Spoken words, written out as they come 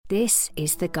This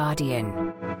is The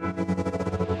Guardian.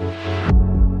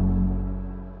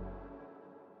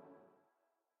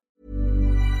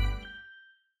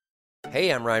 Hey,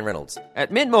 I'm Ryan Reynolds.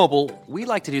 At Mint Mobile, we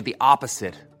like to do the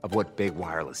opposite of what Big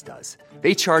Wireless does.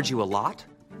 They charge you a lot,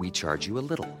 we charge you a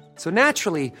little. So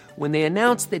naturally, when they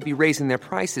announced they'd be raising their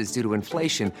prices due to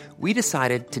inflation, we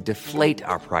decided to deflate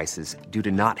our prices due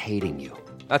to not hating you.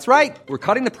 That's right. We're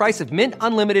cutting the price of Mint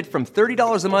Unlimited from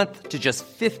 $30 a month to just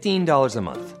 $15 a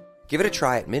month. Give it a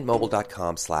try at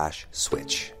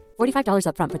mintmobile.com/switch. $45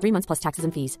 up front for 3 months plus taxes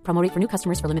and fees. Promo rate for new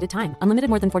customers for limited time. Unlimited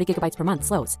more than 40 gigabytes per month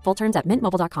slows. Full terms at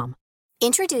mintmobile.com.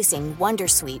 Introducing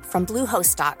Wondersuite from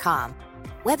Bluehost.com.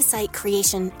 Website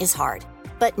creation is hard,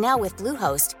 but now with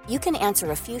Bluehost, you can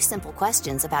answer a few simple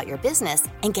questions about your business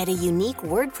and get a unique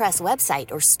WordPress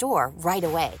website or store right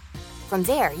away. From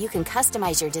there, you can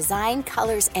customize your design,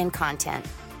 colors, and content.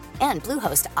 And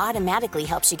Bluehost automatically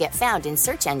helps you get found in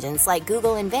search engines like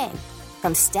Google and Bing.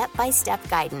 From step-by-step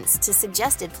guidance to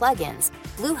suggested plugins,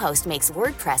 Bluehost makes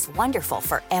WordPress wonderful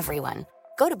for everyone.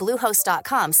 Go to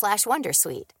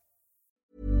bluehost.com/wondersuite.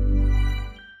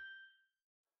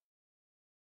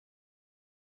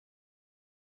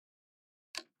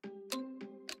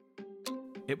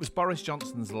 It was Boris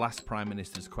Johnson's last Prime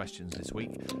Minister's questions this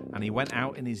week, and he went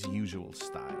out in his usual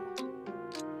style.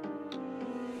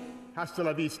 Hasta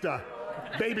la vista,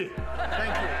 baby.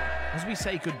 Thank you. As we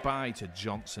say goodbye to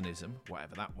Johnsonism,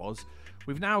 whatever that was,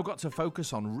 we've now got to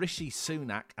focus on Rishi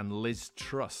Sunak and Liz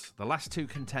Truss, the last two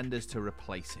contenders to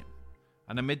replace him.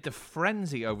 And amid the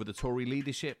frenzy over the Tory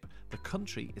leadership, the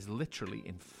country is literally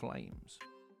in flames.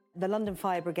 The London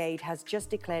Fire Brigade has just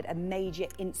declared a major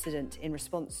incident in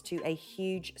response to a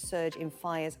huge surge in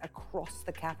fires across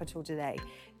the capital today.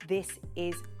 This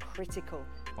is critical.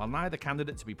 While neither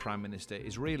candidate to be Prime Minister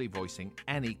is really voicing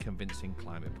any convincing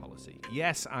climate policy.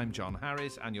 Yes, I'm John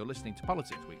Harris, and you're listening to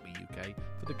Politics Weekly UK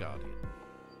for The Guardian.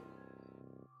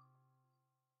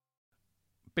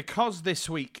 Because this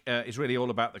week is really all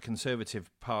about the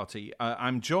Conservative Party,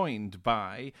 I'm joined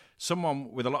by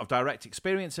someone with a lot of direct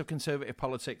experience of Conservative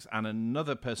politics and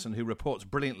another person who reports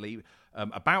brilliantly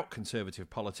about Conservative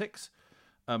politics.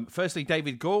 Firstly,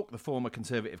 David Gauke, the former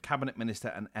Conservative Cabinet Minister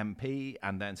and MP,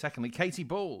 and then secondly, Katy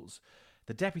Balls,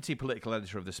 the Deputy Political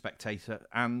Editor of The Spectator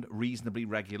and reasonably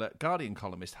regular Guardian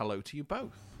columnist. Hello to you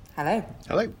both. Hello.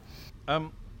 Hello.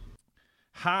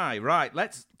 Hi, right,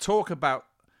 let's talk about,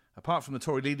 apart from the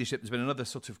Tory leadership, there's been another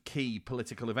sort of key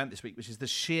political event this week, which is the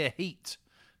sheer heat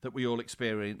that we all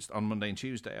experienced on Monday and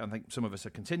Tuesday. I think some of us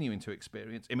are continuing to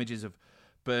experience images of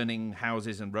burning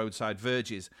houses and roadside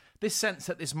verges. This sense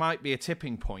that this might be a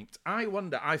tipping point. I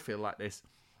wonder, I feel like this.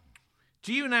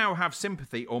 Do you now have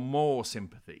sympathy or more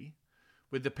sympathy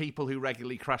with the people who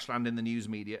regularly crash land in the news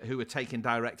media who are taking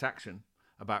direct action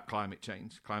about climate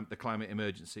change, the climate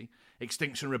emergency,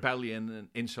 Extinction Rebellion and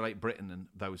Insulate Britain and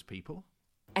those people?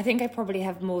 I think I probably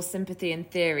have more sympathy in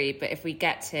theory, but if we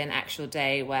get to an actual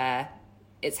day where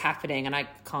it's happening and I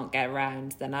can't get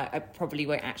around, then I probably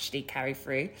won't actually carry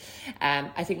through.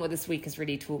 I think what this week has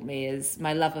really taught me is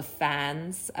my love of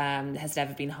fans has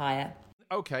never been higher.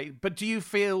 Okay, but do you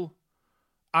feel,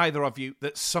 either of you,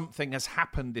 that something has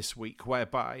happened this week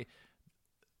whereby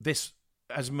this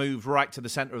has moved right to the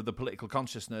centre of the political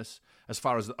consciousness as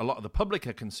far as a lot of the public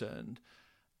are concerned,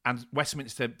 and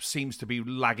Westminster seems to be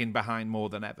lagging behind more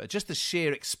than ever? Just the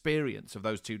sheer experience of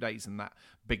those 2 days and that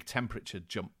big temperature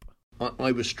jump.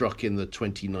 I was struck in the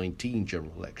 2019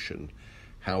 general election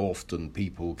how often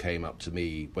people came up to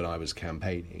me when I was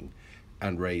campaigning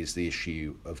and raised the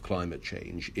issue of climate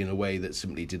change in a way that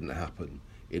simply didn't happen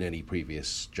in any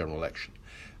previous general election.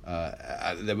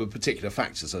 There were particular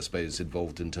factors, I suppose,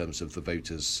 involved in terms of the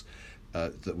voters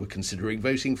that were considering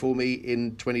voting for me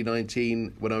in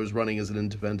 2019 when I was running as an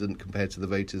independent compared to the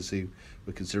voters who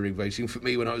were considering voting for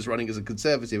me when I was running as a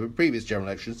Conservative in previous general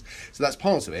elections. So that's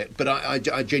part of it. But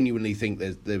I genuinely think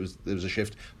there was a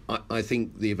shift. I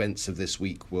think the events of this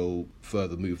week will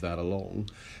further move that along.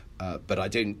 But I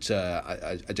don't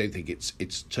think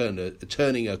it's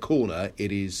turning a corner.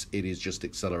 It is just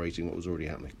accelerating what was already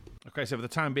happening. Okay, so for the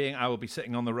time being, I will be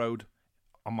sitting on the road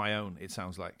on my own, it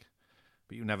sounds like.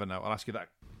 But you never know. I'll ask you that.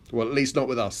 Well, at least not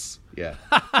with us. Yeah.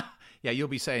 Yeah, you'll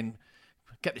be saying,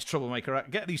 get these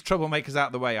troublemakers out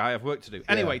of the way. I have work to do.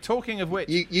 Anyway, talking of which,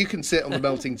 you can sit on the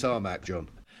melting tarmac, John.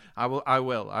 I will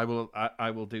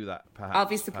do that. Perhaps I'll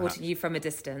be supporting you from a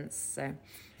distance. So,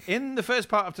 in the first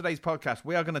part of today's podcast,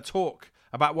 we are going to talk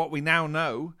about what we now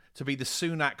know to be the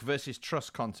Sunak versus Truss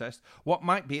contest, what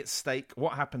might be at stake,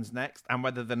 what happens next, and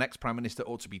whether the next Prime Minister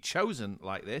ought to be chosen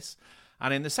like this.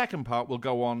 And in the second part, we'll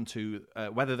go on to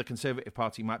whether the Conservative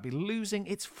Party might be losing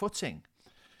its footing.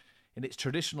 in its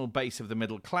traditional base of the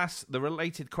middle class, the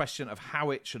related question of how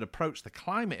it should approach the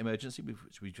climate emergency,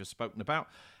 which we've just spoken about,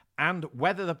 and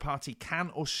whether the party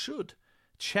can or should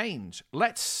change.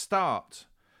 Let's start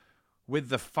with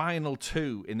the final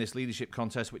two in this leadership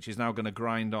contest, which is now going to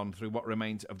grind on through what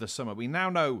remains of the summer. We now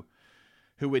know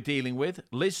who we're dealing with,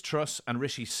 Liz Truss and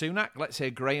Rishi Sunak. Let's hear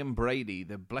Graham Brady,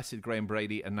 the blessed Graham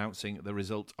Brady, announcing the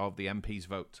result of the MP's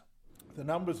vote. The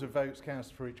numbers of votes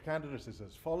cast for each candidate is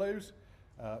as follows.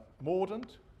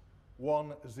 Mordaunt,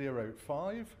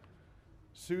 105.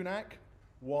 Sunak,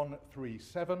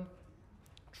 137.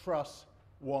 Truss,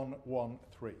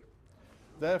 113.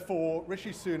 Therefore,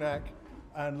 Rishi Sunak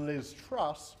and Liz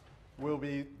Truss will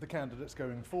be the candidates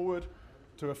going forward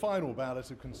to a final ballot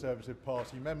of Conservative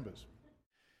Party members.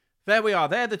 There we are.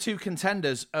 They're the two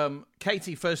contenders.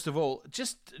 Katie, first of all,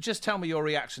 just tell me your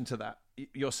reaction to that,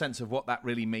 your sense of what that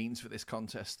really means for this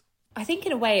contest. I think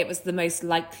in a way it was the most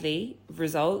likely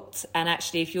result. And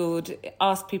actually, if you would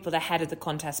ask people ahead of the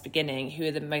contest beginning who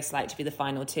are the most likely to be the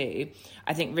final two,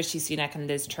 I think Rishi Sunak and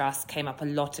Liz Truss came up a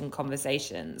lot in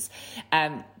conversations.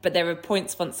 But there were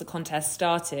points once the contest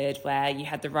started where you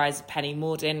had the rise of Penny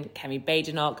Mordaunt, Kemi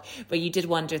Badenoch, where you did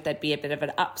wonder if there'd be a bit of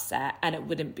an upset and it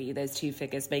wouldn't be those two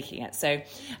figures making it. So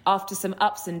after some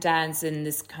ups and downs in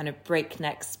this kind of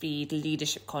breakneck speed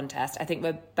leadership contest, I think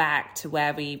we're back to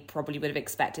where we probably would have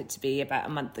expected to be about a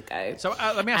month ago. So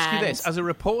let me ask you this. As a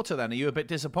reporter then, are you a bit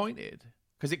disappointed?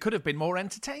 Because it could have been more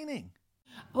entertaining.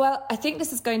 Well, I think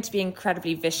this is going to be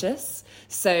incredibly vicious.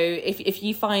 So if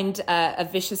you find a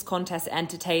vicious contest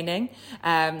entertaining,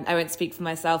 I won't speak for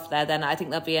myself there, then I think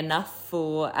there'll be enough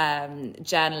for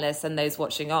journalists and those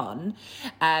watching on.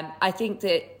 I think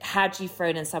that had you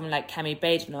thrown in someone like Kemi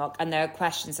Badenoch, and there are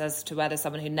questions as to whether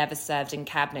someone who never served in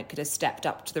cabinet could have stepped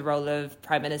up to the role of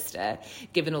Prime Minister,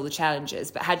 given all the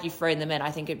challenges. But had you thrown them in,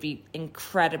 I think it'd be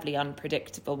incredibly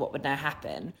unpredictable what would now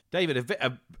happen. David,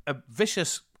 a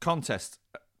vicious contest,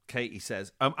 Katie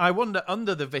says. I wonder,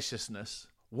 under the viciousness,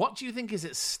 what do you think is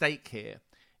at stake here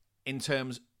in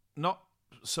terms not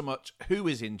so much who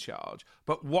is in charge,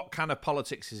 but what kind of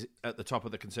politics is at the top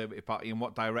of the Conservative Party and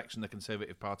what direction the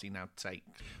Conservative Party now take?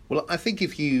 Well, I think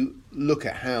if you look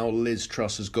at how Liz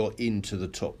Truss has got into the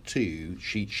top two,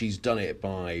 she's done it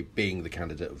by being the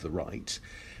candidate of the right.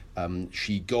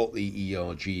 She got the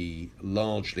ERG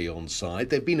largely on side.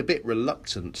 They've been a bit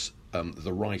reluctant,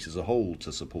 the right as a whole,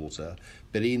 to support her,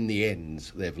 but in the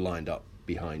end they've lined up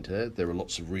behind her. There are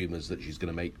lots of rumours that she's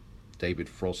going to make David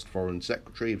Frost Foreign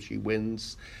Secretary if she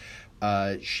wins.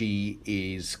 She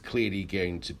is clearly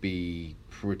going to be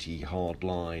pretty hard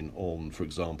line on, for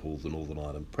example, the Northern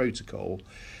Ireland Protocol,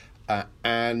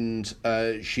 and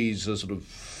she's a sort of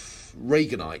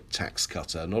Reaganite tax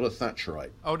cutter, not a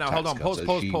Thatcherite. Oh, now hold on, pause.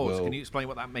 Can you explain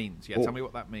what that means? Yeah, tell me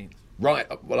what that means. Right.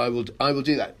 Well, I will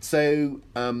do that. So,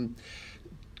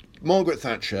 Margaret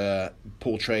Thatcher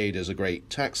portrayed as a great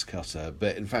tax cutter,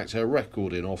 but in fact her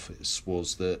record in office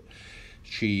was that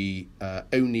she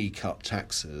only cut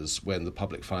taxes when the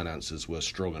public finances were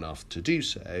strong enough to do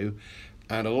so,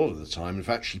 and a lot of the time, in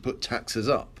fact, she put taxes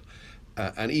up.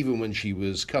 And even when she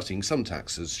was cutting some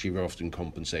taxes, she was often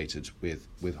compensated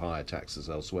with higher taxes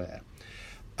elsewhere.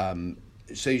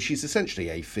 So she's essentially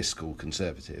a fiscal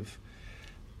conservative.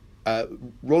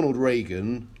 Ronald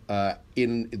Reagan,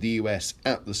 in the US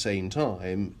at the same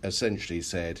time, essentially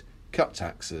said, cut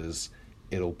taxes,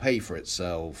 it'll pay for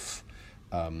itself.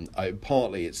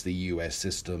 Partly it's the US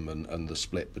system and the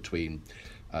split between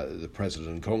the President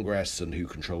and Congress and who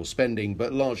controls spending,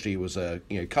 but largely it was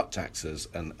cut taxes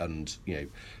and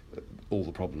all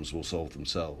the problems will solve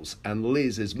themselves. And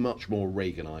Liz is much more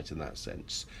Reaganite in that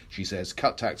sense. She says,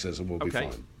 cut taxes and we'll be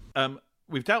fine.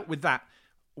 We've dealt with that.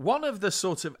 One of the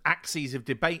sort of axes of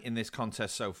debate in this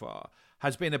contest so far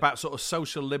has been about sort of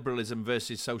social liberalism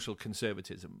versus social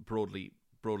conservatism, broadly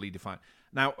defined.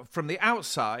 Now, from the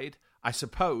outside, I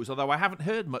suppose, although I haven't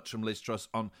heard much from Liz Truss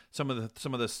on some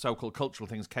of the so-called cultural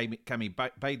things Kemi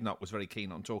Badenoch was very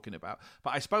keen on talking about,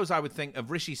 but I suppose I would think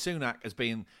of Rishi Sunak as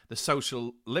being the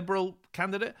social liberal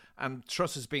candidate and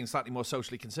Truss as being slightly more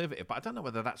socially conservative, but I don't know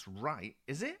whether that's right,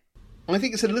 is it? I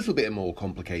think it's a little bit more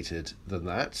complicated than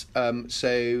that.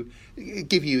 So,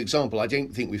 give you an example. I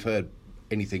don't think we've heard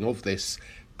anything of this,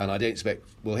 and I don't expect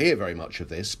we'll hear very much of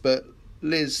this, but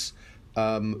Liz,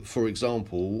 for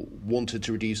example, wanted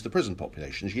to reduce the prison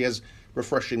population. She has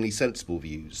refreshingly sensible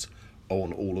views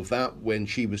on all of that. When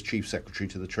she was Chief Secretary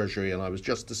to the Treasury and I was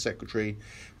Justice Secretary,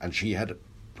 and she had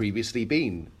previously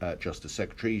been Justice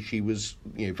Secretary. She was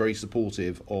very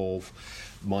supportive of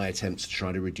my attempts to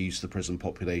try to reduce the prison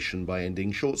population by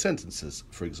ending short sentences,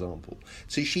 for example.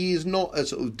 So she is not a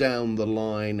sort of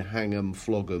down-the-line, hang-em,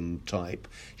 flog-em type.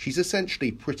 She's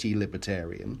essentially pretty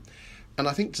libertarian. And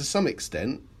I think to some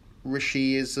extent,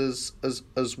 Rishi is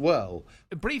as well.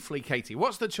 Briefly, Katie,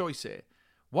 what's the choice here?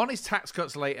 One is tax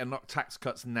cuts later, not tax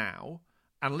cuts now.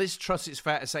 And Liz Truss, it's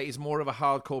fair to say, is more of a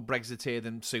hardcore Brexiteer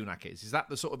than Sunak is. Is that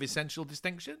the sort of essential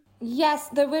distinction? Yes,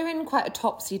 though we're in quite a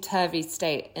topsy-turvy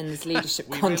state in this leadership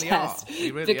contest.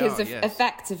 We really because are, yes.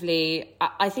 Effectively,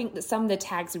 I think that some of the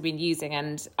tags we've been using,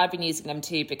 and I've been using them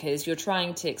too, because you're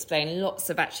trying to explain lots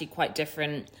of actually quite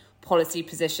different policy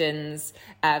positions,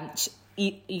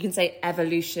 you can say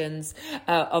evolutions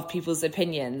of people's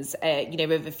opinions,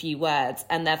 with a few words.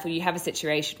 And therefore you have a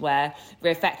situation where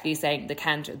we're effectively saying the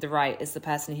candidate of the right is the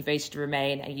person who voted to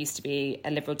Remain and used to be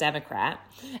a Liberal Democrat.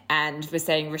 And we're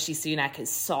saying Rishi Sunak is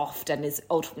soft and is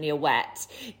ultimately a wet,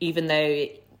 even though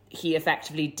he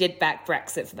effectively did back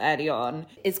Brexit from early on.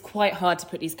 It's quite hard to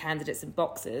put these candidates in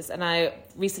boxes. And I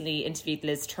recently interviewed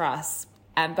Liz Truss,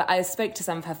 but I spoke to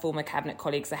some of her former cabinet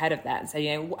colleagues ahead of that and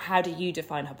said, how do you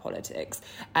define her politics?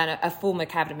 And a former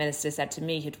cabinet minister said to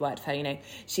me, who'd worked for her,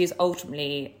 she is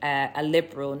ultimately a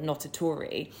Liberal, not a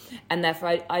Tory. And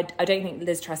therefore, I don't think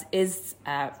Liz Truss is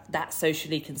that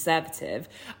socially conservative.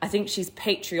 I think she's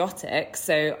patriotic.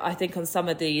 So I think on some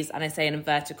of these, and I say in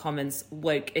inverted commas,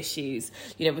 woke issues,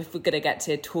 if we're going to get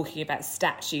to talking about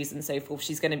statues and so forth,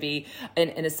 she's going to be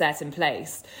in a certain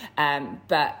place.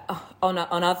 But on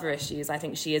other issues, I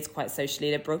think she is quite socially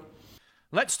liberal.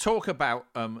 Let's talk about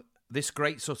this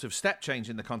great sort of step change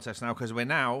in the contest now, because we're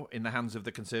now in the hands of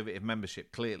the Conservative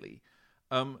membership, clearly.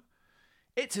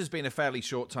 It has been a fairly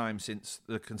short time since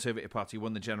the Conservative Party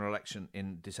won the general election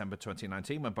in December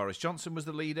 2019 when Boris Johnson was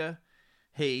the leader.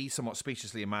 He, somewhat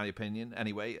speciously in my opinion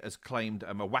anyway, has claimed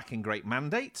a whacking great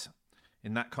mandate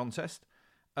in that contest.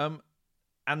 And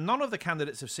none of the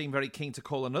candidates have seemed very keen to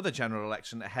call another general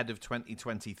election ahead of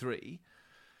 2023.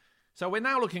 So we're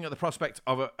now looking at the prospect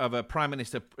of a Prime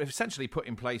Minister essentially put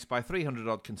in place by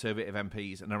 300-odd Conservative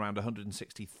MPs and around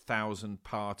 160,000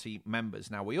 party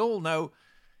members. Now, we all know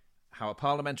how a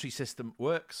parliamentary system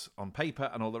works on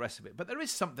paper and all the rest of it, but there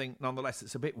is something, nonetheless,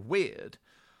 that's a bit weird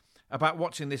about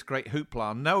watching this great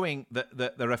hoopla, knowing that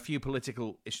there are a few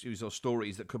political issues or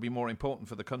stories that could be more important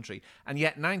for the country, and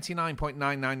yet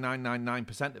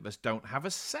 99.99999% of us don't have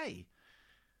a say.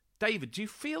 David, do you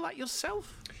feel that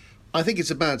yourself? I think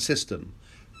it's a bad system.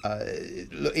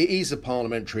 Look, it is a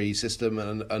parliamentary system,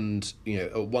 and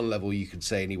at one level you could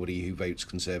say anybody who votes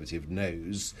Conservative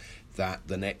knows that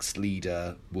the next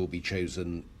leader will be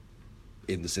chosen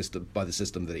in the system by the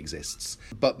system that exists.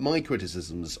 But my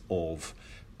criticisms of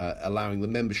allowing the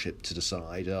membership to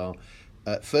decide are,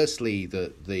 firstly,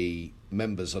 that the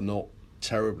members are not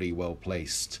terribly well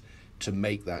placed to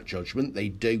make that judgment. They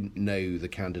don't know the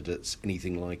candidates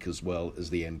anything like as well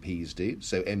as the MPs do.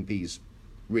 So MPs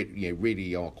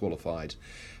really are qualified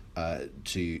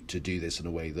to do this in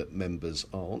a way that members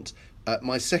aren't.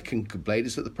 My second complaint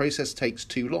is that the process takes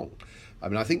too long. I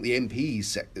mean, I think the MP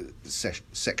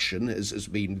section has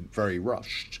been very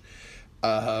rushed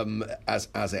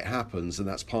as it happens, and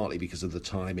that's partly because of the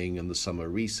timing and the summer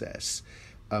recess.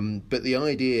 But the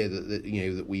idea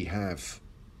that we have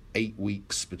 8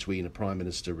 weeks between a Prime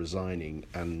Minister resigning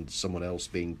and someone else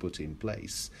being put in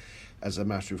place as a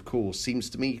matter of course seems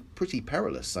to me pretty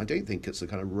perilous. I don't think it's a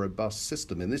kind of robust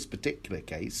system. In this particular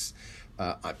case,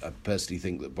 I personally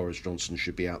think that Boris Johnson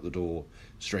should be out the door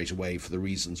straight away for the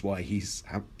reasons why he's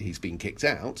been kicked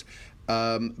out.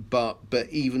 But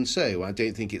even so, I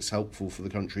don't think it's helpful for the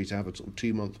country to have a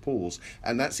 2-month pause.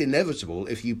 And that's inevitable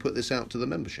if you put this out to the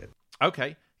membership.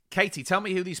 OK. Katie, tell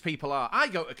me who these people are. I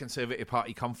go to a Conservative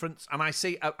Party conference and I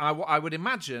see, I would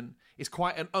imagine, is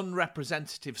quite an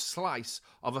unrepresentative slice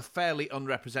of a fairly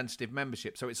unrepresentative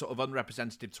membership. So it's sort of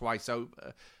unrepresentative twice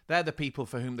over. They're the people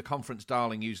for whom the conference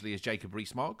darling usually is Jacob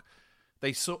Rees-Mogg.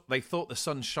 They thought the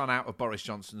sun shone out of Boris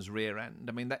Johnson's rear end.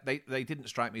 I mean, they didn't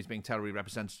strike me as being terribly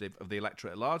representative of the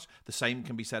electorate at large. The same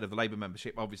can be said of the Labour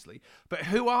membership, obviously. But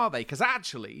who are they? Because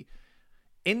actually,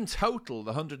 in total,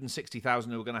 the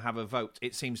 160,000 who are going to have a vote,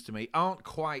 it seems to me, aren't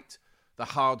quite the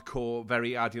hardcore,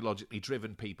 very ideologically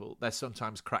driven people they're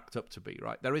sometimes cracked up to be,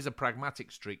 right? There is a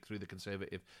pragmatic streak through the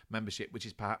Conservative membership, which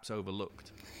is perhaps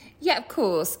overlooked. Yeah, of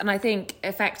course. And I think,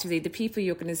 effectively, the people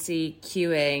you're going to see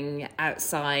queuing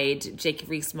outside Jacob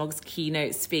Rees-Mogg's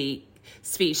keynote speech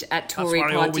speech at Tory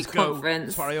party conference.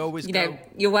 That's where I always you go. know,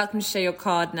 you're welcome to show your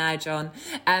card now, John.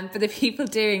 But the people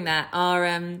doing that are,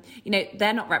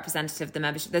 they're not representative of the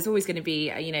membership. There's always going to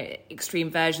be, extreme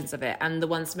versions of it, and the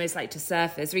ones most likely to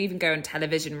surface or even go on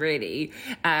television, really,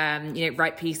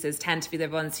 write pieces, tend to be the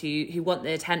ones who want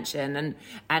the attention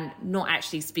and not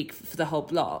actually speak for the whole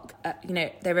block.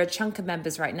 There are a chunk of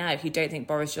members right now who don't think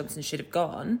Boris Johnson should have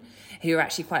gone, who are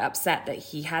actually quite upset that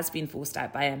he has been forced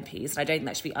out by MPs, and I don't think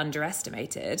that should be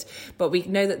underestimated. But we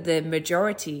know that the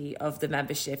majority of the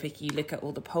membership, if you look at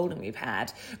all the polling we've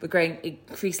had, we're growing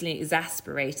increasingly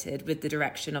exasperated with the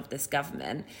direction of this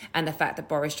government and the fact that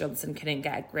Boris Johnson couldn't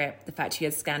get a grip, the fact he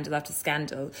had scandal after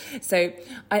scandal. So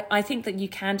I think that you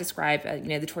can describe,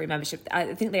 the Tory membership,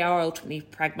 I think they are ultimately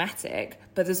pragmatic,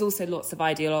 but there's also lots of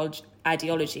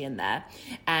ideology in there,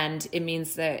 and it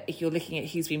means that if you're looking at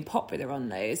who's been popular on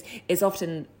those, is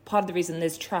often part of the reason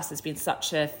Liz Truss has been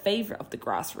such a favourite of the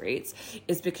grassroots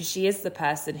is because she is the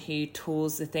person who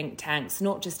tours the think tanks,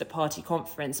 not just at party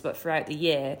conference, but throughout the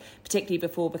year, particularly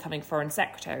before becoming Foreign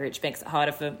Secretary, which makes it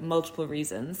harder for multiple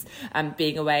reasons,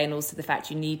 being away, and also the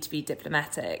fact you need to be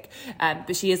diplomatic.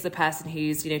 But she is the person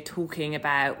who's, talking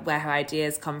about where her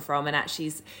ideas come from, and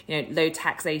actually, low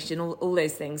taxation, all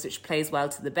those things, which plays well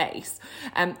to the base.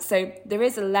 So there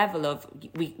is a level of,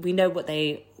 we know what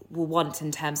they will want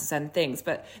in terms of certain things,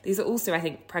 but these are also, I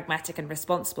think, pragmatic and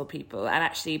responsible people, and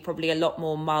actually probably a lot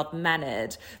more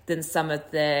mild-mannered than some of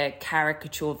the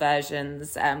caricature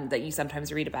versions that you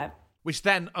sometimes read about. Which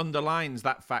then underlines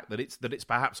that fact that it's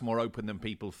perhaps more open than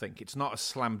people think. It's not a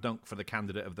slam dunk for the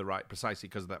candidate of the right, precisely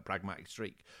because of that pragmatic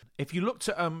streak. If you looked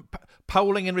at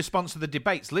polling in response to the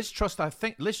debates, Liz Truss, I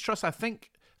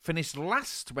think, finished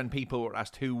last when people were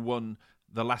asked who won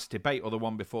the last debate or the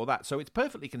one before that. So it's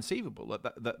perfectly conceivable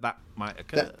that might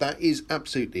occur. That is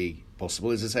absolutely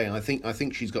possible. As I say, I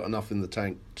think she's got enough in the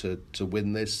tank to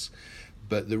win this.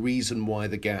 But the reason why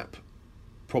the gap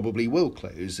probably will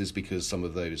close is because some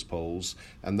of those polls,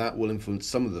 and that will influence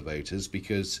some of the voters,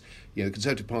 because the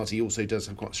Conservative Party also does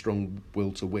have quite a strong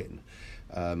will to win.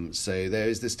 So there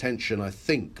is this tension, I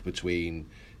think, between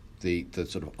the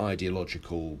sort of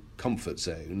ideological comfort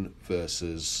zone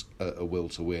versus a will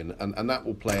to win. And that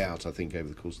will play out, I think, over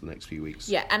the course of the next few weeks.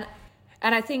 Yeah,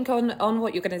 and I think on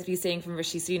what you're going to be seeing from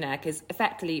Rishi Sunak is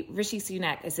effectively Rishi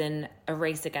Sunak is in a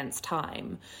race against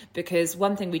time, because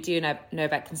one thing we do know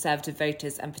about Conservative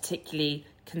voters, and particularly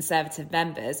Conservative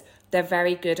members, they're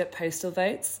very good at postal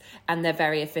votes and they're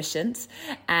very efficient.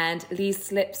 And these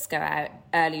slips go out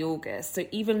early August. So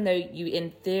even though you,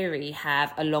 in theory,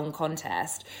 have a long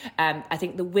contest, I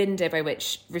think the window by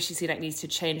which Rishi Sunak needs to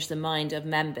change the mind of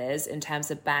members in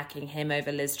terms of backing him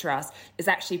over Liz Truss is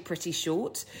actually pretty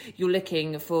short. You're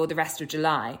looking for the rest of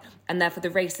July, and therefore the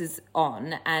race is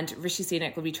on, and Rishi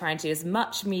Sunak will be trying to do as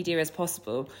much media as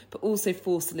possible, but also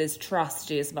force Liz Truss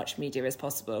to do as much media as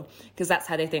possible, because that's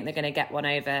how they think they're going to get one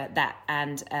over that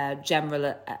and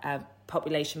general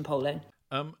population polling.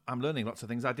 I'm learning lots of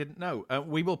things I didn't know.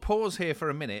 We will pause here for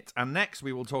a minute, and next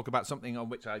we will talk about something on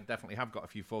which I definitely have got a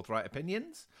few forthright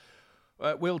opinions.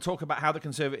 We'll talk about how the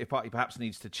Conservative Party perhaps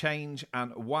needs to change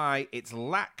and why its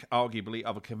lack, arguably,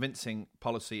 of a convincing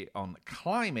policy on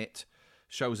climate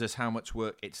shows us how much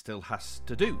work it still has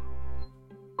to do.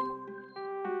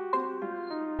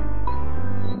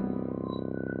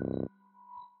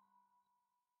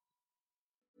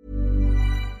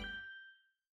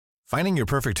 Finding your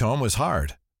perfect home was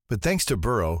hard, but thanks to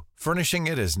Burrow, furnishing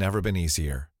it has never been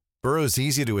easier. Burrow's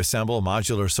easy-to-assemble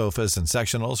modular sofas and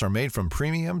sectionals are made from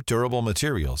premium, durable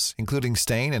materials, including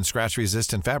stain and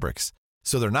scratch-resistant fabrics.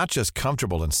 So they're not just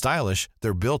comfortable and stylish,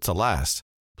 they're built to last.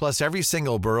 Plus, every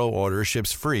single Burrow order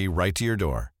ships free right to your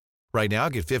door. Right now,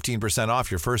 get 15%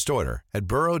 off your first order at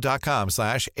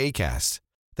burrow.com/ACAST.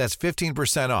 That's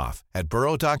 15% off at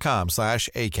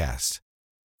burrow.com/ACAST.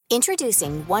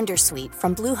 Introducing Wondersuite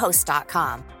from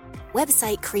Bluehost.com.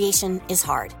 Website creation is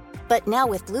hard, but now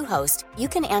with Bluehost, you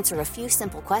can answer a few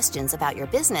simple questions about your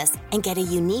business and get a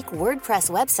unique WordPress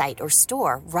website or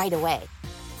store right away.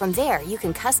 From there, you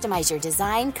can customize your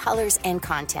design, colors, and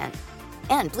content.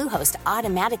 And Bluehost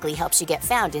automatically helps you get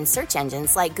found in search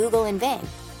engines like Google and Bing.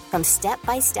 From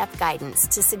step-by-step guidance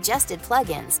to suggested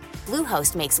plugins,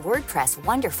 Bluehost makes WordPress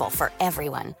wonderful for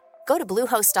everyone. Go to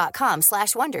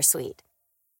bluehost.com/wondersuite.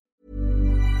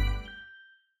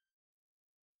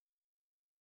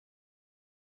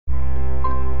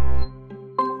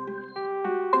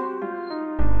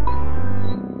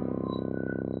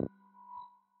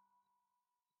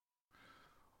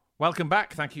 Welcome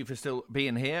back. Thank you for still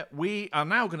being here. We are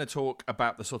now going to talk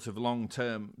about the sort of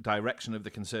long-term direction of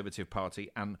the Conservative Party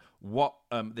and what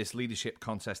this leadership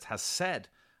contest has said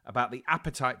about the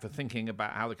appetite for thinking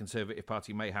about how the Conservative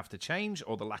Party may have to change,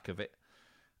 or the lack of it,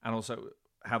 and also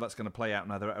how that's going to play out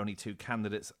now there are only 2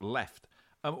 candidates left.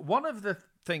 One of the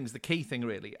things, the key thing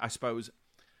really, I suppose,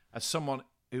 as someone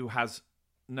who has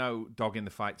no dog in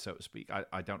the fight, so to speak,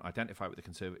 I don't identify with the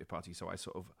Conservative Party, so I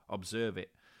sort of observe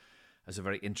it as a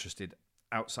very interested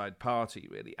outside party,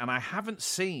 really. And I haven't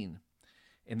seen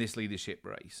in this leadership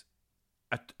race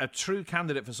a true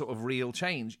candidate for sort of real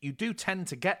change. You do tend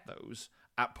to get those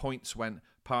at points when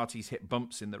parties hit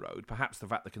bumps in the road. Perhaps the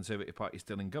fact the Conservative Party is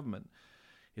still in government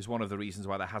is one of the reasons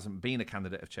why there hasn't been a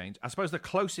candidate of change. I suppose the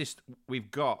closest we've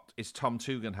got is Tom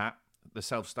Tugendhat, the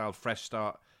self-styled Fresh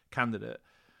Start candidate.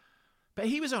 But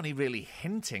he was only really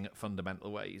hinting at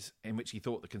fundamental ways in which he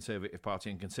thought the Conservative Party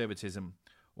and conservatism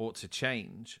ought to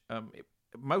change.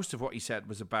 Most of what he said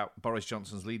was about Boris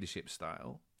Johnson's leadership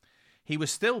style. He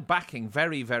was still backing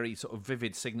very, very sort of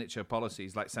vivid signature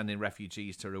policies like sending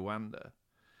refugees to Rwanda.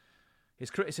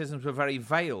 His criticisms were very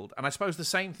veiled. And I suppose the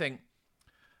same thing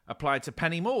applied to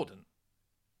Penny Mordaunt.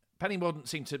 Penny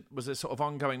Mordaunt was a sort of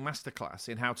ongoing masterclass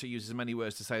in how to use as many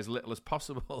words to say as little as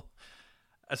possible,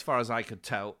 as far as I could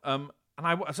tell.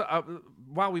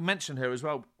 While we mention her as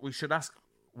well, we should ask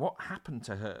what happened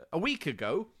to her. A week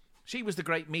ago, she was the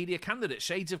great media candidate,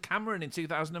 Shades of Cameron in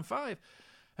 2005.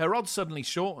 Her odds suddenly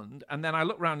shortened, and then I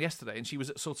looked round yesterday and she was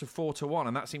at sort of 4-1,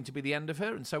 and that seemed to be the end of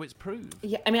her, and so it's proved.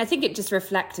 Yeah, I mean, I think it just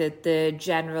reflected the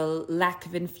general lack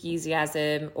of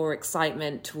enthusiasm or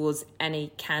excitement towards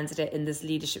any candidate in this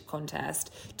leadership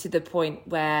contest, to the point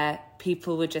where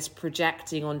people were just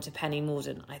projecting onto Penny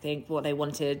Mordaunt, I think, what they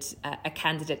wanted a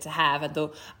candidate to have. And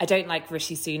thought, I don't like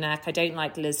Rishi Sunak, I don't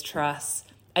like Liz Truss,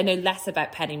 I know less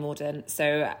about Penny Mordaunt,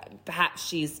 so perhaps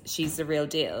she's the real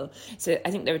deal. So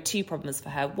I think there are 2 problems for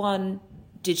her. One,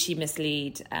 did she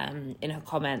mislead in her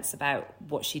comments about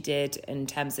what she did in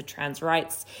terms of trans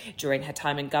rights during her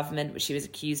time in government, which she was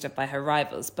accused of by her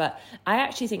rivals? But I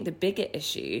actually think the bigger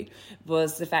issue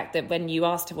was the fact that when you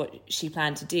asked her what she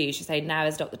planned to do, she said, now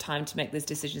is not the time to make those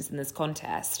decisions in this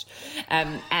contest.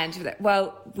 And she was like,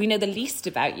 well, we know the least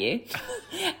about you.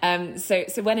 So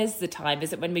when is the time?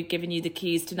 Is it when we've given you the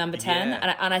keys to number 10?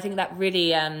 Yeah. And I think that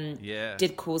really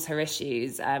did cause her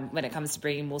issues when it comes to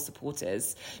bringing more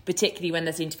supporters, particularly when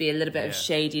there seemed to be a little bit of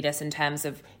shadiness in terms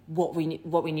of what we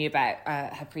knew about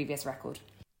her previous record.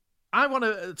 I want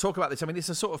to talk about this. I mean, it's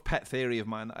a sort of pet theory of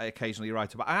mine that I occasionally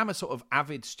write about. I am a sort of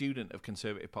avid student of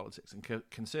conservative politics and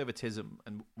conservatism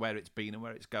and where it's been and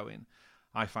where it's going.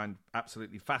 I find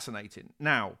absolutely fascinating.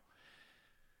 Now,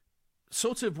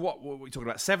 sort of what we talked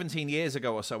about 17 years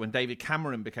ago or so, when David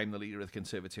Cameron became the leader of the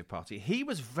Conservative Party, he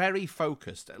was very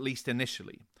focused, at least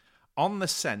initially, on the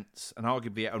sense, and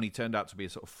arguably it only turned out to be a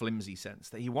sort of flimsy sense,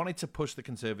 that he wanted to push the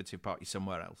Conservative Party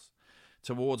somewhere else,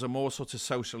 towards a more sort of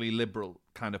socially liberal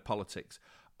kind of politics,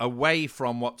 away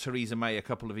from what Theresa May a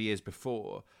couple of years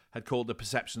before had called the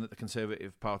perception that the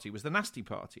Conservative Party was the nasty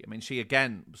party. I mean, she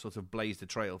again sort of blazed a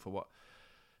trail for what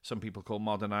some people call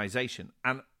modernisation.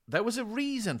 And there was a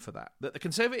reason for that the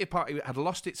Conservative Party had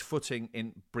lost its footing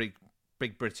in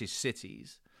big British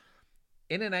cities,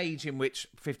 in an age in which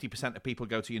 50% of people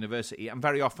go to university and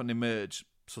very often emerge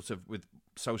sort of with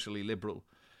socially liberal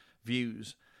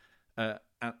views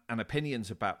and opinions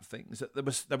about things. That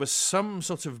there was some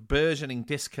sort of burgeoning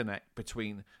disconnect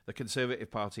between the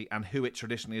Conservative Party and who it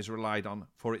traditionally has relied on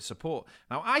for its support.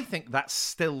 Now, I think that's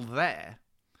still there.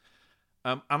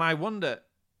 And I wonder,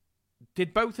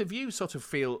 did both of you sort of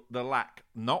feel the lack,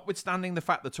 notwithstanding the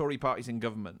fact the Tory party's in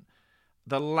government,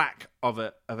 the lack of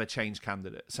a change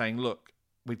candidate saying, look,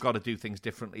 we've got to do things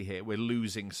differently here. We're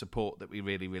losing support that we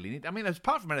really, really need. I mean,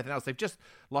 apart from anything else, they've just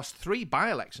lost 3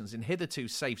 by-elections in hitherto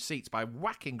safe seats by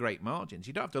whacking great margins.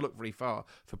 You don't have to look very far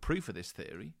for proof of this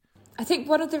theory. I think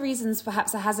one of the reasons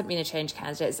perhaps there hasn't been a change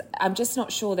candidate is I'm just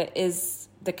not sure there is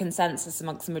the consensus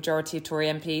amongst the majority of Tory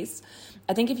MPs.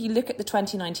 I think if you look at the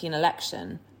 2019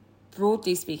 election,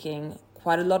 broadly speaking,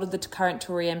 quite a lot of the current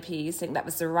Tory MPs think that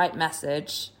was the right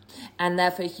message. And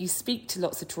therefore, if you speak to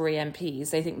lots of Tory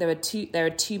MPs, they think there are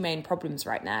two main problems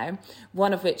right now,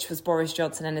 one of which was Boris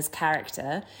Johnson and his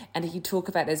character. And if you talk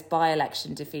about those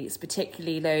by-election defeats,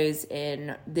 particularly those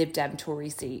in Lib Dem Tory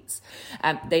seats,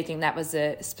 they think that was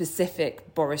a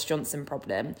specific Boris Johnson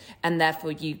problem. And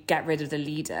therefore, you get rid of the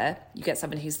leader, you get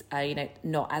someone who's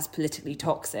not as politically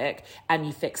toxic, and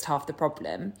you fixed half the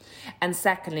problem. And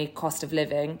secondly, cost of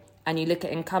living. And you look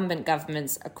at incumbent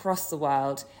governments across the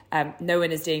world, no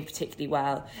one is doing particularly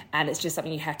well, and it's just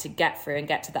something you have to get through and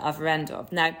get to the other end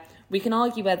of. Now, we can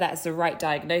argue whether that's the right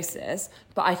diagnosis,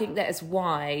 but I think that is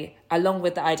why, along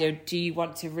with the idea, do you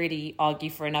want to really argue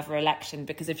for another election?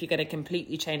 Because if you're going to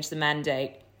completely change the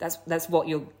mandate, That's what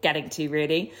you're getting to,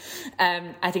 really.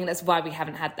 I think that's why we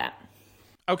haven't had that.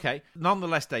 OK.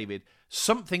 Nonetheless, David,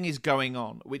 something is going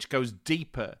on which goes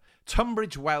deeper.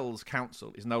 Tunbridge Wells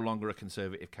Council is no longer a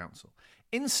Conservative council.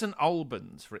 In St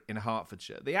Albans in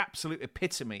Hertfordshire, the absolute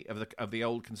epitome of the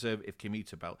old Conservative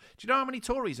commuter belt. Do you know how many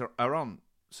Tories are on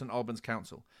St Albans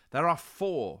Council? There are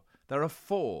 4. There are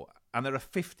 4. And there are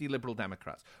 50 Liberal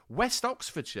Democrats. West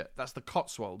Oxfordshire, that's the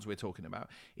Cotswolds we're talking about,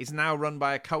 is now run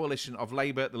by a coalition of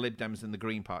Labour, the Lib Dems and the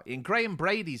Green Party. In Graham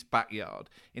Brady's backyard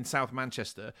in South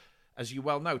Manchester, as you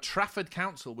well know, Trafford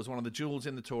Council was one of the jewels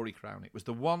in the Tory crown. It was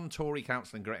the one Tory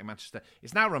council in Greater Manchester.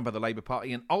 It's now run by the Labour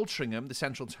Party, and Altrincham, the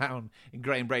central town in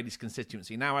Graham Brady's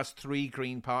constituency, now has 3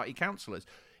 Green Party councillors.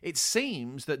 It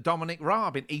seems that Dominic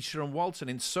Raab in Esher and Walton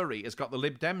in Surrey has got the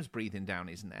Lib Dems breathing down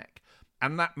his neck.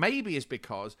 And that maybe is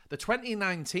because the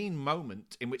 2019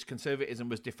 moment in which conservatism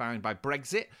was defined by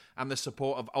Brexit and the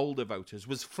support of older voters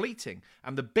was fleeting.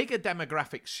 And the bigger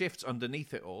demographic shifts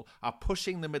underneath it all are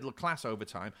pushing the middle class over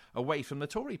time away from the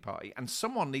Tory party. And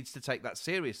someone needs to take that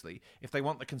seriously if they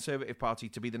want the Conservative Party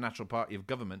to be the natural party of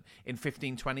government in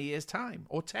 15, 20 years' time.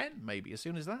 Or 10, maybe, as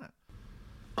soon as that.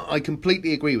 I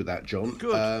completely agree with that, John.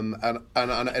 Good. And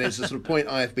it's a sort of point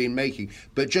I have been making.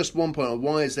 But just one point on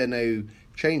why is there no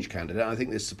change candidate? I think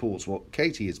this supports what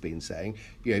Katie has been saying.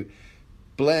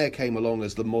 Blair came along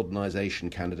as the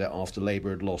modernisation candidate after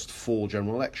Labour had lost 4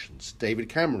 general elections. David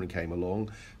Cameron came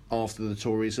along after the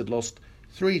Tories had lost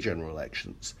 3 general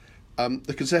elections.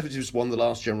 The Conservatives won the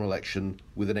last general election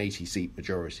with an 80-seat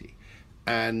majority.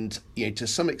 And, to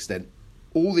some extent,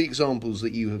 all the examples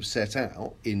that you have set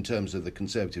out in terms of the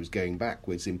Conservatives going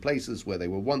backwards in places where they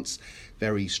were once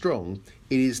very strong,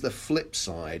 it is the flip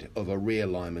side of a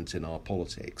realignment in our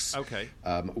politics. Okay.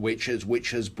 Which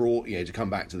has brought, to come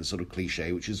back to the sort of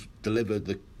cliche, which has delivered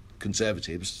the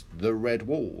Conservatives the red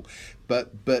wall.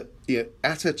 But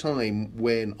at a time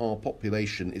when our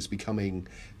population is becoming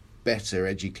better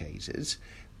educated,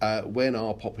 when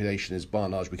our population is by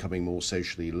and large becoming more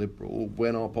socially liberal,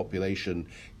 when our population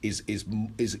is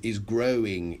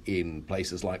growing in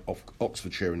places like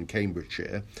Oxfordshire and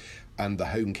Cambridgeshire and the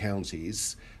home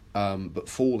counties, but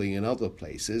falling in other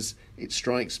places, it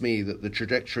strikes me that the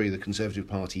trajectory the Conservative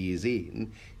Party is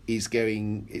in is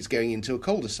going into a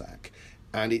cul-de-sac,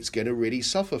 and it's going to really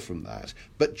suffer from that.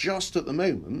 But just at the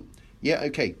moment,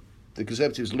 the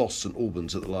Conservatives lost St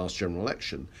Albans at the last general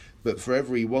election, but for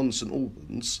every one St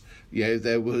Albans,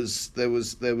 there was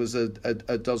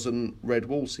a dozen red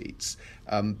wall seats.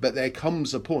 But there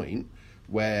comes a point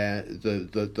where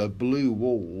the blue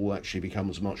wall actually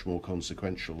becomes much more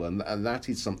consequential, and that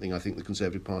is something I think the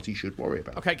Conservative Party should worry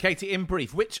about. Okay, Katie, in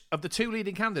brief, which of the 2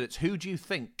 leading candidates, who do you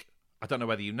think, I don't know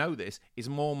whether you know this, is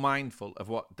more mindful of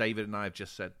what David and I have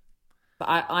just said?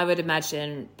 But I would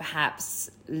imagine perhaps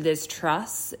Liz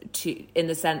Truss, in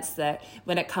the sense that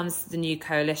when it comes to the new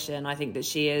coalition, I think that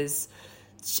she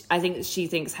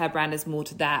thinks her brand is more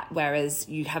to that, whereas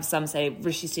you have some say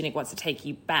Rishi Sunak wants to take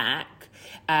you back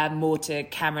more to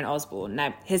Cameron Osborne.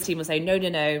 Now, his team will say,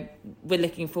 no, we're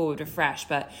looking forward afresh,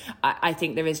 but I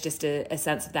think there is just a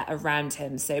sense of that around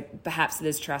him. So perhaps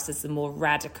Liz Truss is the more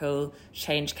radical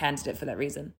change candidate for that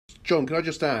reason. John, can I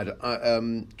just add,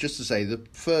 just to say, the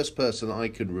first person I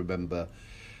can remember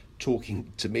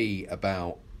talking to me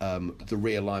about the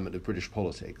realignment of British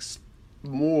politics,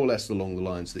 more or less along the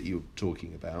lines that you were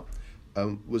talking about,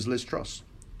 was Liz Truss.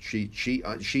 She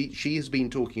has been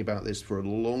talking about this for a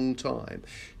long time.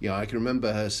 I can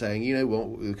remember her saying,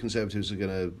 the Conservatives are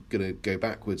going to go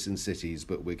backwards in cities,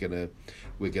 but we're going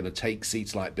to take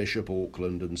seats like Bishop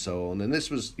Auckland and so on. And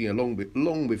this was long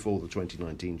before the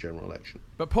 2019 general election.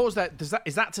 But pause there.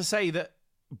 Is that to say that,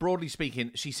 broadly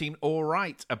speaking, she seemed all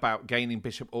right about gaining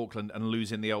Bishop Auckland and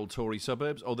losing the old Tory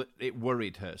suburbs, or that it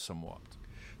worried her somewhat?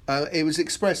 It was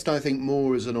expressed, I think,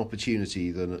 more as an opportunity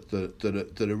than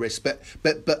a risk.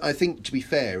 But I think, to be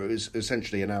fair, it was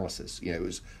essentially analysis. It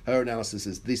was her analysis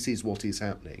as this is what is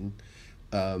happening,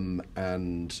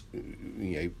 and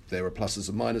there are pluses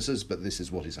and minuses, but this is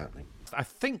what is happening. I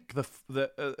think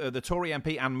the Tory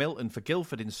MP Anne Milton for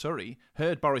Guildford in Surrey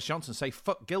heard Boris Johnson say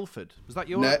 "fuck Guildford." Was that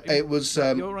your? No, it was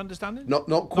your understanding. Not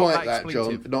quite that,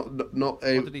 expletive. John. Not. What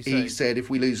did he say? He said, "If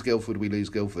we lose Guildford, we lose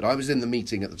Guildford." I was in the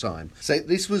meeting at the time. So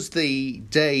this was the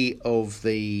day of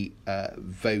the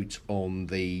vote on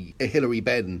the Hillary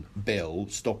Benn bill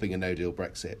stopping a no-deal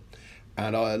Brexit.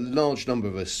 And a large number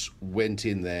of us went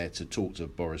in there to talk to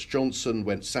Boris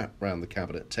Johnson, sat round the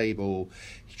cabinet table.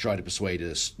 He tried to persuade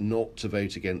us not to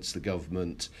vote against the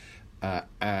government.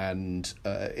 And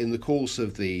in the course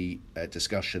of the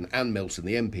discussion, Anne Milton,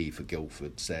 the MP for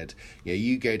Guildford, said,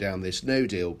 you go down this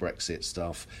no-deal Brexit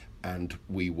stuff and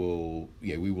we will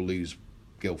lose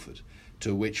Guildford.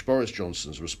 To which Boris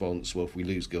Johnson's response, well, if we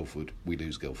lose Guildford, we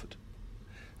lose Guildford.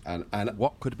 And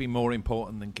what could be more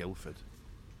important than Guildford?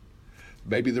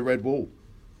 Maybe the Red Wall.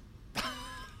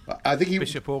 I think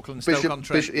Bishop Auckland,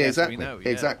 Stoke-on-Trent.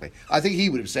 Exactly. I think he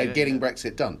would have said getting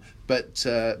Brexit done. But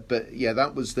yeah,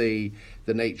 that was the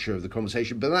nature of the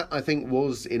conversation. But that, I think,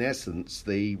 was in essence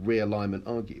the realignment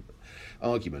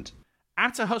argument.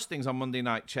 At a hustings on Monday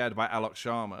night, chaired by Alok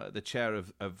Sharma, the chair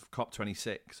of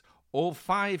COP26, all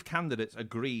 5 candidates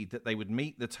agreed that they would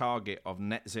meet the target of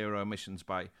net zero emissions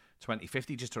by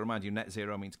 2050. Just to remind you, net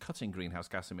zero means cutting greenhouse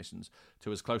gas emissions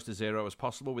to as close to zero as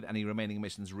possible, with any remaining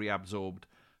emissions reabsorbed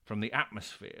from the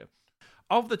atmosphere.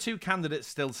 Of the 2 candidates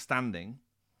still standing,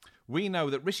 we know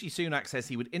that Rishi Sunak says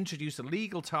he would introduce a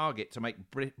legal target to make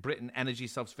Britain energy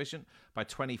self-sufficient by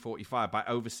 2045 by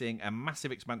overseeing a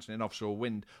massive expansion in offshore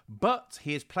wind, but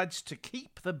he has pledged to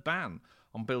keep the ban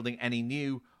on building any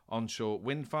new onshore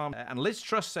wind farm. And Liz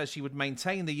Truss says she would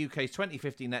maintain the UK's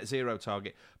 2050 net zero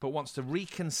target, but wants to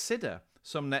reconsider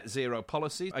some net zero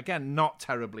policies. Again, not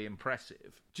terribly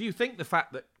impressive. Do you think the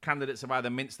fact that candidates have either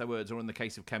minced their words or, in the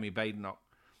case of Kemi Badenoch,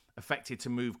 affected to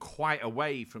move quite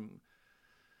away from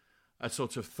a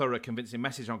sort of thorough, convincing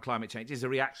message on climate change is a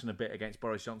reaction a bit against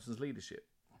Boris Johnson's leadership?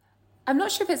 I'm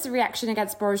not sure if it's a reaction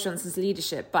against Boris Johnson's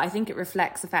leadership, but I think it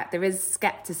reflects the fact there is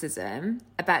scepticism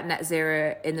about net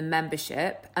zero in the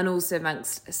membership and also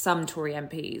amongst some Tory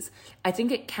MPs. I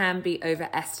think it can be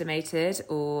overestimated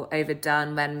or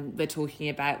overdone when we're talking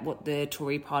about what the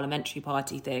Tory parliamentary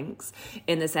party thinks,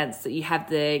 in the sense that you have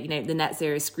the net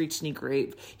zero scrutiny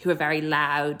group who are very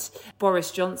loud.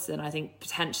 Boris Johnson, I think,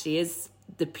 potentially is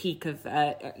the peak of,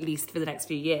 at least for the next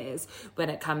few years, when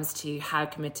it comes to how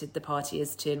committed the party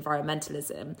is to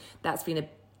environmentalism.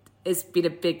 It's been a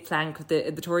big plank of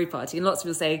the Tory party. And lots of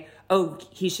people say, oh,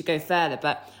 he should go further.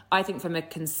 But I think from a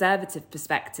Conservative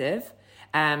perspective,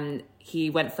 he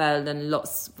went further than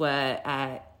lots were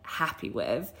happy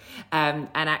with. And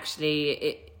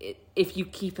actually, if you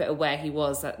keep it where he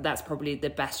was, that's probably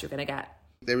the best you're going to get.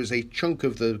 There is a chunk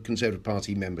of the Conservative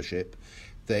Party membership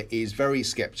that is very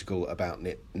sceptical about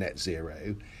net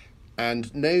zero,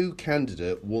 and no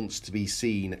candidate wants to be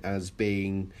seen as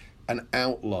being an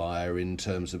outlier in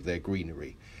terms of their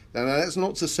greenery. Now, that's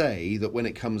not to say that when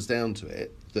it comes down to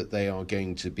it, that they are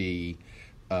going to be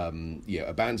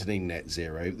abandoning net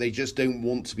zero. They just don't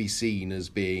want to be seen as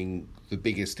being the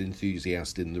biggest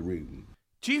enthusiast in the room.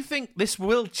 Do you think this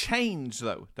will change,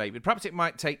 though, David? Perhaps it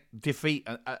might take defeat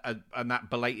and that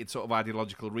belated sort of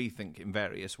ideological rethink in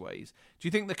various ways. Do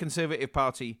you think the Conservative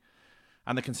Party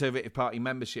and the Conservative Party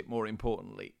membership, more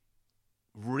importantly,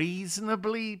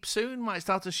 reasonably soon might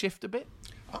start to shift a bit?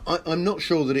 I'm not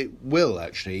sure that it will,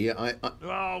 actually.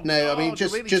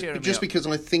 Just because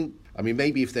I think,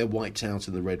 maybe if they're wiped out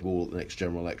in the Red Wall at the next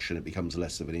general election, it becomes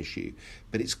less of an issue.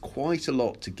 But it's quite a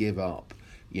lot to give up.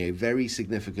 Very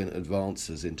significant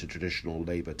advances into traditional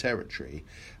Labour territory,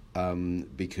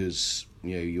 because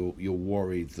you're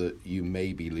worried that you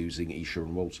may be losing Esher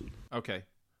and Walton. Okay.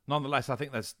 Nonetheless, I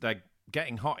think they're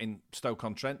getting hot in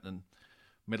Stoke-on-Trent and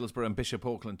Middlesbrough and Bishop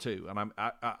Auckland too. And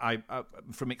I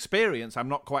from experience, I'm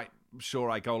not quite sure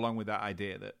I go along with that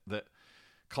idea that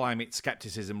climate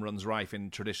scepticism runs rife in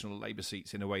traditional Labour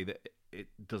seats in a way that it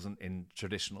doesn't in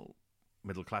traditional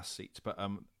middle-class seats. But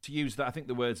to use I think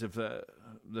the words of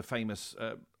the famous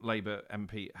Labour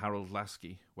MP Harold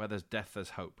Lasky, where there's death,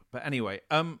 there's hope. But anyway,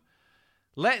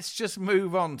 let's just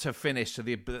move on to finish to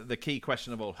the key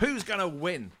question of all. Who's going to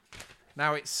win?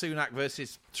 Now it's Sunak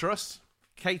versus Truss.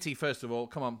 Katie, first of all,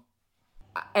 come on.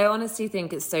 I honestly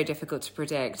think it's so difficult to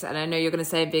predict. And I know you're going to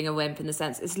say I'm being a wimp in the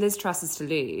sense it's Liz Truss's to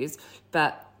lose,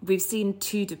 but we've seen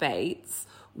 2 debates,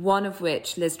 one of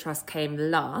which Liz Truss came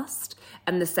last,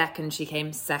 and the second she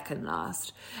came second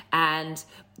last. And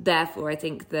therefore, I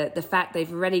think that the fact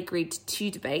they've already agreed to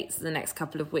 2 debates in the next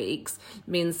couple of weeks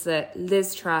means that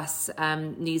Liz Truss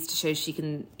needs to show she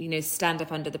can, stand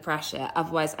up under the pressure.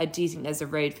 Otherwise, I do think there's a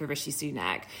road for Rishi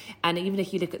Sunak. And even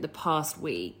if you look at the past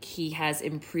week, he has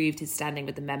improved his standing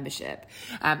with the membership.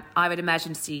 I would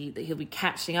imagine to see that he'll be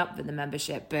catching up with the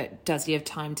membership, but does he have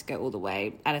time to go all the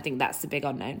way? And I think that's the big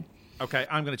unknown. Okay,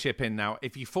 I'm going to chip in now.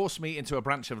 If you force me into a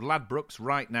branch of Ladbrokes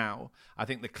right now, I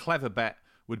think the clever bet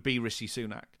would be Rishi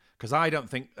Sunak. Because I don't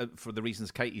think, for the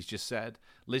reasons Katie's just said,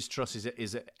 Liz Truss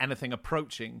is anything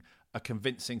approaching a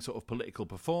convincing sort of political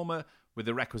performer with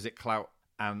the requisite clout.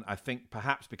 And I think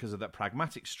perhaps because of that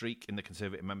pragmatic streak in the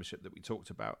Conservative membership that we talked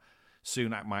about,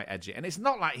 Sunak might edge it. And it's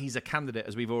not like he's a candidate,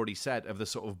 as we've already said, of the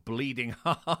sort of bleeding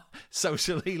heart,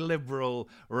 socially liberal,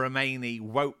 Remainy,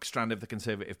 woke strand of the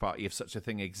Conservative Party, if such a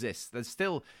thing exists. There's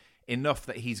still enough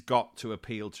that he's got to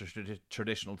appeal to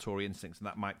traditional Tory instincts, and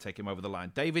that might take him over the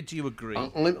line. David, do you agree?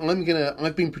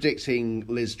 I've been predicting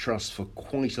Liz Truss for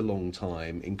quite a long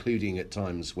time, including at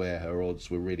times where her odds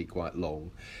were really quite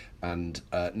long, and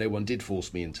no one did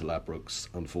force me into Ladbrokes,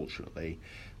 unfortunately.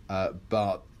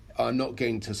 But I'm not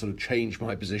going to sort of change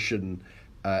my position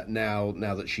now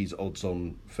that she's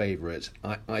odds-on favourite.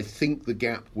 I think the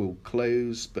gap will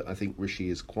close, but I think Rishi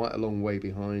is quite a long way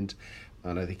behind.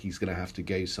 And I think he's going to have to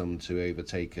go some to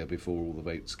overtake her before all the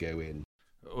votes go in.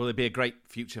 Will it be a great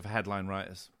future for headline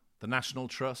writers? The National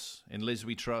Trust, in Liz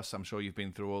we trust. I'm sure you've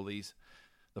been through all these.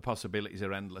 The possibilities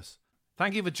are endless.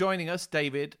 Thank you for joining us,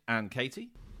 David and Katie.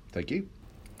 Thank you.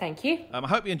 Thank you. I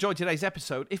hope you enjoyed today's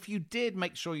episode. If you did,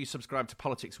 make sure you subscribe to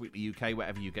Politics Weekly UK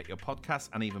wherever you get your podcasts,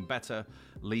 and even better,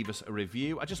 leave us a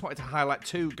review. I just wanted to highlight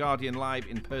 2 Guardian Live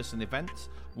in-person events,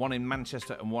 one in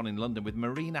Manchester and one in London, with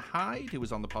Marina Hyde, who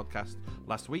was on the podcast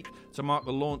last week, to mark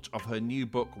the launch of her new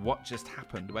book, What Just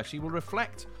Happened, where she will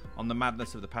reflect on the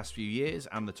madness of the past few years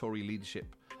and the Tory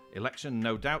leadership election,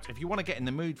 no doubt. If you want to get in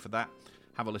the mood for that,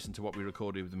 have a listen to what we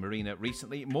recorded with Marina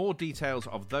recently. More details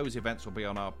of those events will be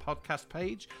on our podcast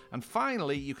page. And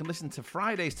finally, you can listen to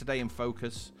Friday's Today in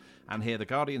Focus and hear The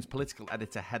Guardian's political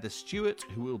editor Heather Stewart,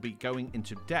 who will be going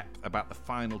into depth about the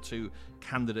final 2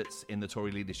 candidates in the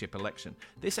Tory leadership election.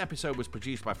 This episode was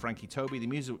produced by Frankie Toby. The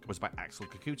music was by Axel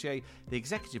Kakutier. The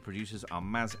executive producers are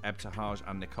Maz Ebtahaj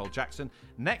and Nicole Jackson.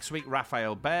 Next week,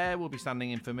 Raphael Bear will be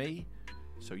standing in for me,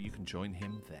 so you can join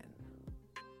him then.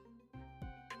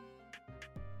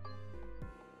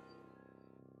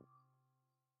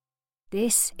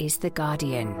 This is The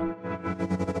Guardian.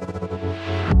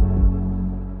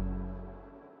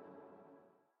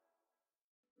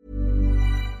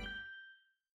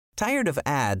 Tired of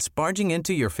ads barging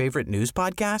into your favorite news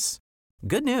podcasts?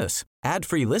 Good news.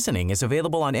 Ad-free listening is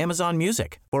available on Amazon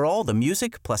Music for all the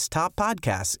music plus top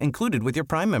podcasts included with your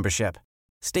Prime membership.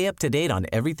 Stay up to date on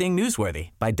everything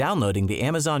newsworthy by downloading the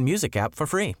Amazon Music app for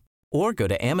free or go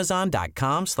to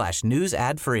amazon.com/news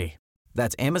ad free.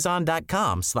 That's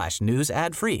amazon.com/news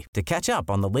ad free to catch up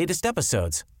on the latest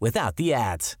episodes without the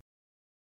ads.